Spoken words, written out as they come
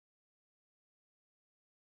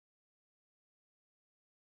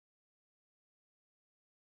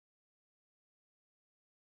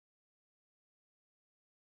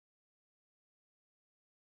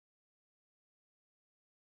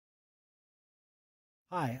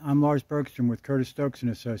Hi, I'm Lars Bergstrom with Curtis Stokes &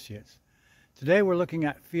 Associates. Today we're looking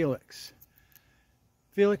at Felix.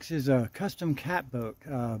 Felix is a custom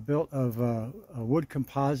catboat built of a wood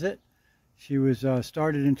composite. She was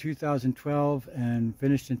started in 2012 and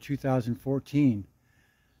finished in 2014.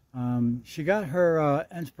 She got her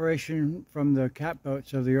inspiration from the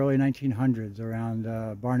catboats of the early 1900s around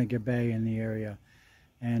Barnegat Bay in the area.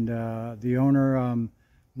 And the owner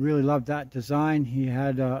really loved that design. He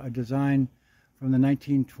had a design from the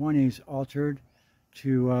 1920s altered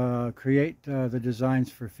to create the designs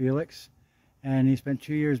for Felix, and he spent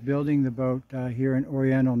 2 years building the boat here in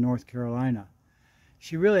Oriental, North Carolina.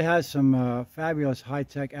 She really has some fabulous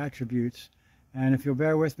high-tech attributes, and if you'll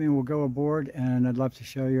bear with me, we'll go aboard and I'd love to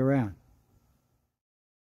show you around.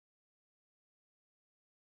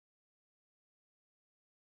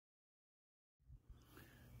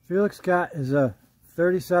 Felix Cat is a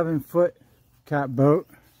 37-foot catboat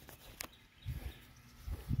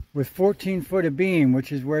with 14-foot of beam,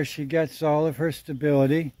 which is where she gets all of her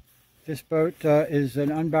stability. This boat is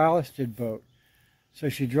an unballasted boat, so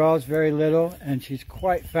she draws very little and she's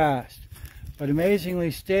quite fast, but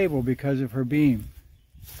amazingly stable because of her beam.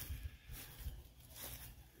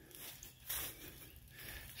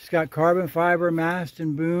 She's got carbon fiber mast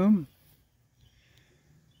and boom,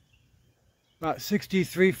 about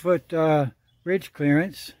 63-foot bridge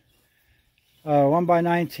clearance,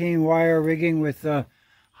 1x19 wire rigging with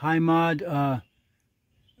high mod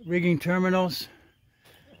rigging terminals.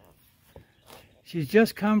 She's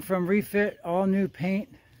just come from refit, all new paint,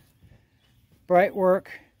 bright work.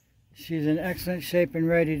 She's in excellent shape and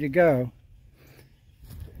ready to go.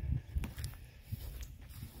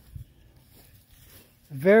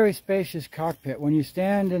 Very spacious cockpit. When you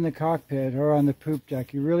stand in the cockpit or on the poop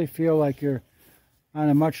deck, you really feel like you're on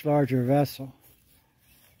a much larger vessel.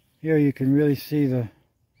 Here you can really see the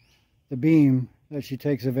beam that she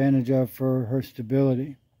takes advantage of for her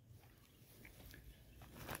stability.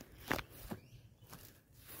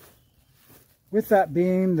 With that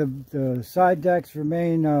beam, the side decks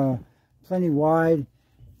remain plenty wide.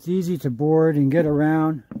 It's easy to board and get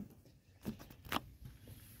around.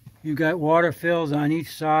 You've got water fills on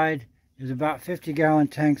each side. There's about 50-gallon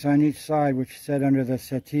tanks on each side, which is set under the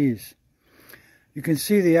settees. You can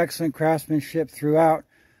see the excellent craftsmanship throughout,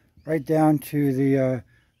 right down to the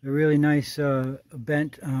really nice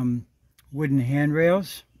bent wooden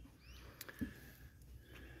handrails.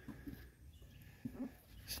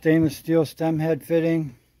 Stainless steel stem head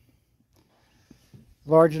fitting.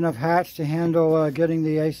 Large enough hatch to handle getting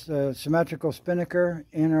the symmetrical spinnaker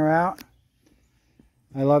in or out.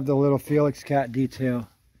 I love the little Felix Cat detail.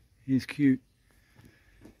 He's cute.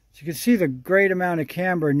 So you can see the great amount of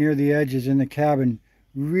camber near the edges in the cabin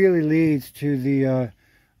really leads to the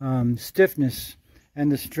stiffness and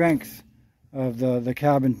the strength of the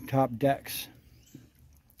cabin top decks.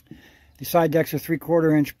 The side decks are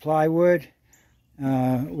 3/4 inch plywood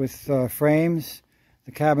with frames.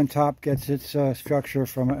 The cabin top gets its structure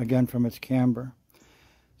from its camber.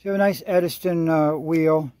 So you have a nice Edison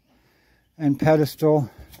wheel and pedestal.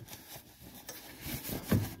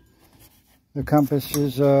 The compass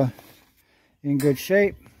is in good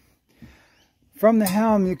shape. From the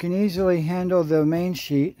helm, you can easily handle the main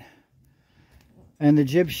sheet and the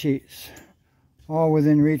jib sheets, all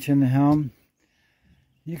within reach in the helm.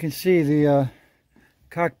 You can see the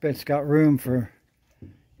cockpit's got room for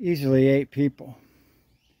easily 8 people.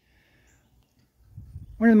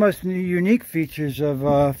 One of the most unique features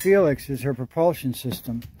of Felix is her propulsion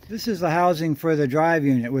system. This is the housing for the drive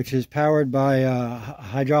unit, which is powered by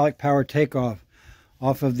hydraulic power takeoff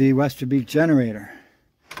off of the Westerbeek generator.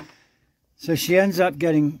 So she ends up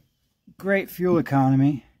getting great fuel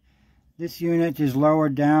economy. This unit is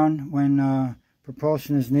lowered down when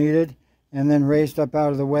propulsion is needed and then raised up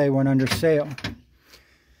out of the way when under sail.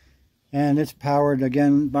 And it's powered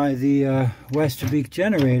again by the Westerbeek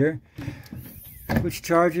generator, which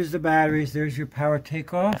charges the batteries. There's your power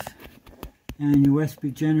takeoff and your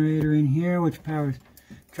Westerbeek generator in here, which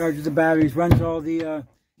charges the batteries, runs all the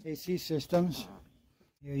AC systems.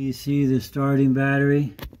 Here you see the starting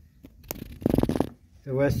battery,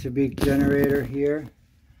 the Westerbeek generator here.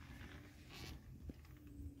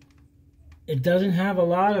 It doesn't have a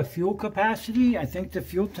lot of fuel capacity. I think the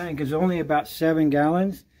fuel tank is only about 7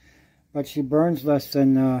 gallons, but she burns less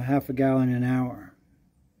than half a gallon an hour.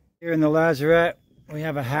 Here in the lazarette, we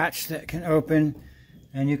have a hatch that can open,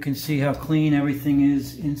 and you can see how clean everything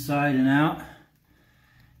is inside and out.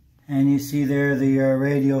 And you see there the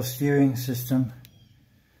radial steering system.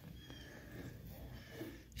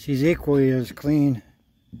 She's equally as clean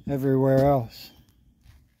everywhere else.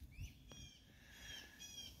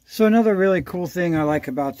 So another really cool thing I like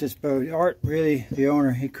about this boat, Art, really, the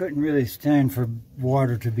owner, he couldn't really stand for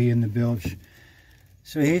water to be in the bilge.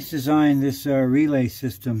 So he's designed this relay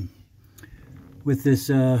system with this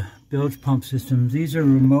bilge pump system. These are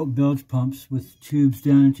remote bilge pumps with tubes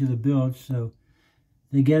down into the bilge, so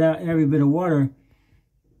they get out every bit of water.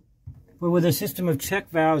 But with a system of check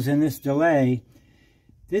valves and this delay,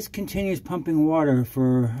 this continues pumping water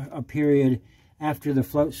for a period after the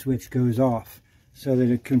float switch goes off, so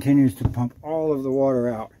that it continues to pump all of the water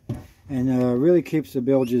out, and really keeps the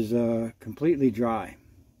bilges completely dry.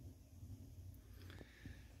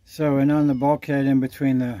 So, and on the bulkhead in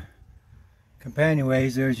between the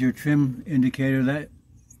companionways, there's your trim indicator that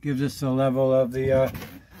gives us the level of the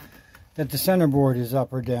that the centerboard is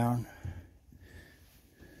up or down.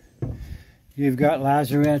 You've got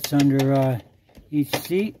lazarettes under each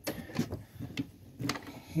seat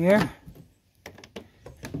here.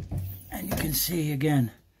 You can see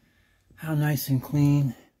again how nice and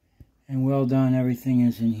clean and well done everything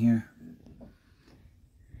is in here.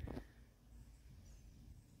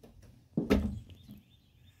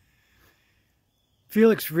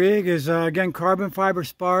 Felix rig is again carbon fiber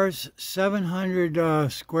spars,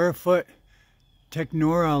 700 square foot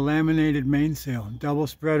Technora laminated mainsail, double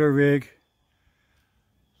spreader rig.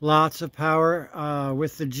 Lots of power.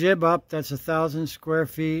 With the jib up, that's 1,000 square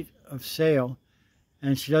feet of sail.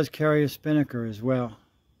 And she does carry a spinnaker as well.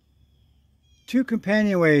 2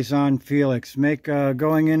 companionways on Felix make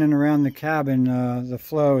going in and around the cabin, the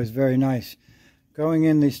flow is very nice. Going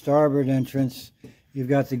in the starboard entrance, you've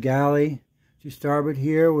got the galley to starboard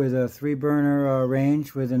here with a 3-burner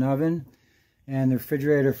range with an oven and the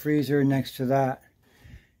refrigerator freezer next to that.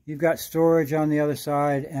 You've got storage on the other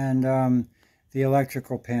side and the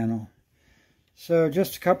electrical panel. So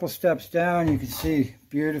just a couple steps down, you can see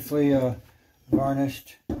beautifully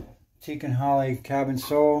varnished teak and holly cabin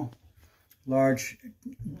sole, large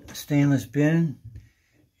stainless bin.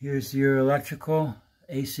 Here's your electrical,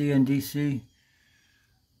 AC and DC,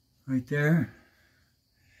 right there.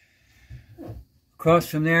 Across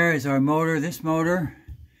from there is our motor. This motor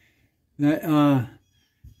that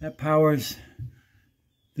powers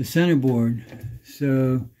the centerboard.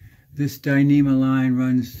 So this Dyneema line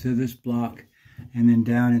runs to this block and then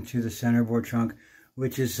down into the centerboard trunk,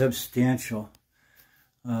 which is substantial.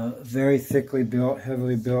 Very thickly built,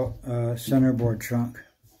 heavily built centerboard trunk.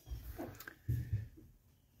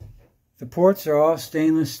 The ports are all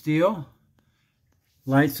stainless steel.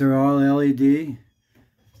 Lights are all LED.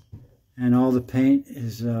 And all the paint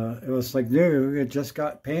is, it was like new. It just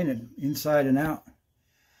got painted inside and out.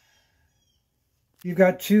 You've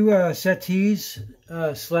got 2 settees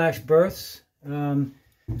slash berths.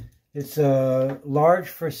 It's large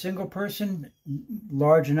for a single person,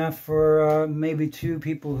 large enough for maybe 2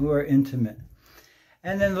 people who are intimate.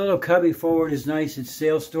 And then the little cubby forward is nice. It's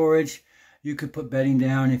sail storage. You could put bedding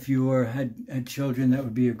down if you had children. That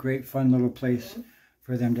would be a great fun little place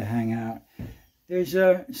for them to hang out. There's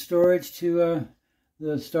storage to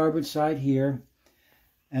the starboard side here.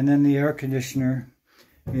 And then the air conditioner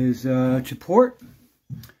is to port.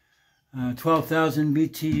 12,000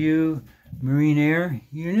 BTU marine air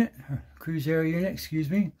unit, or cruise air unit, excuse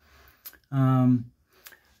me. And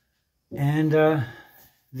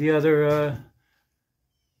the other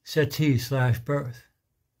settee slash berth.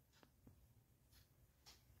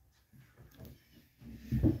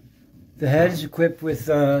 The head is equipped with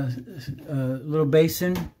a little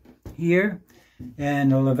basin here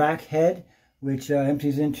and a Levac head, which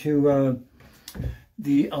empties into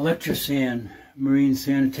the Electrosan marine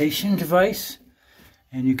sanitation device.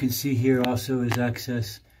 And you can see here also is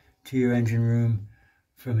access to your engine room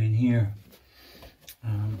from in here.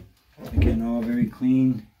 Again, all very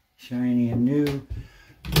clean, shiny, and new.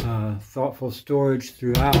 Thoughtful storage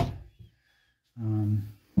throughout.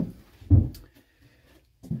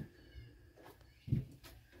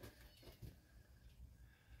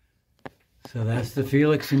 So that's the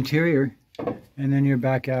Felix interior. And then you're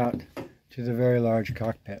back out to the very large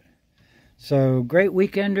cockpit. So great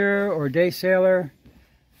weekender or day sailor.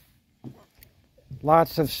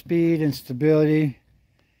 Lots of speed and stability.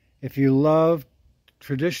 If you love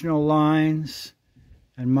traditional lines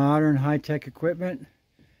and modern high-tech equipment,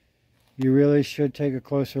 you really should take a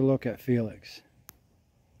closer look at Felix.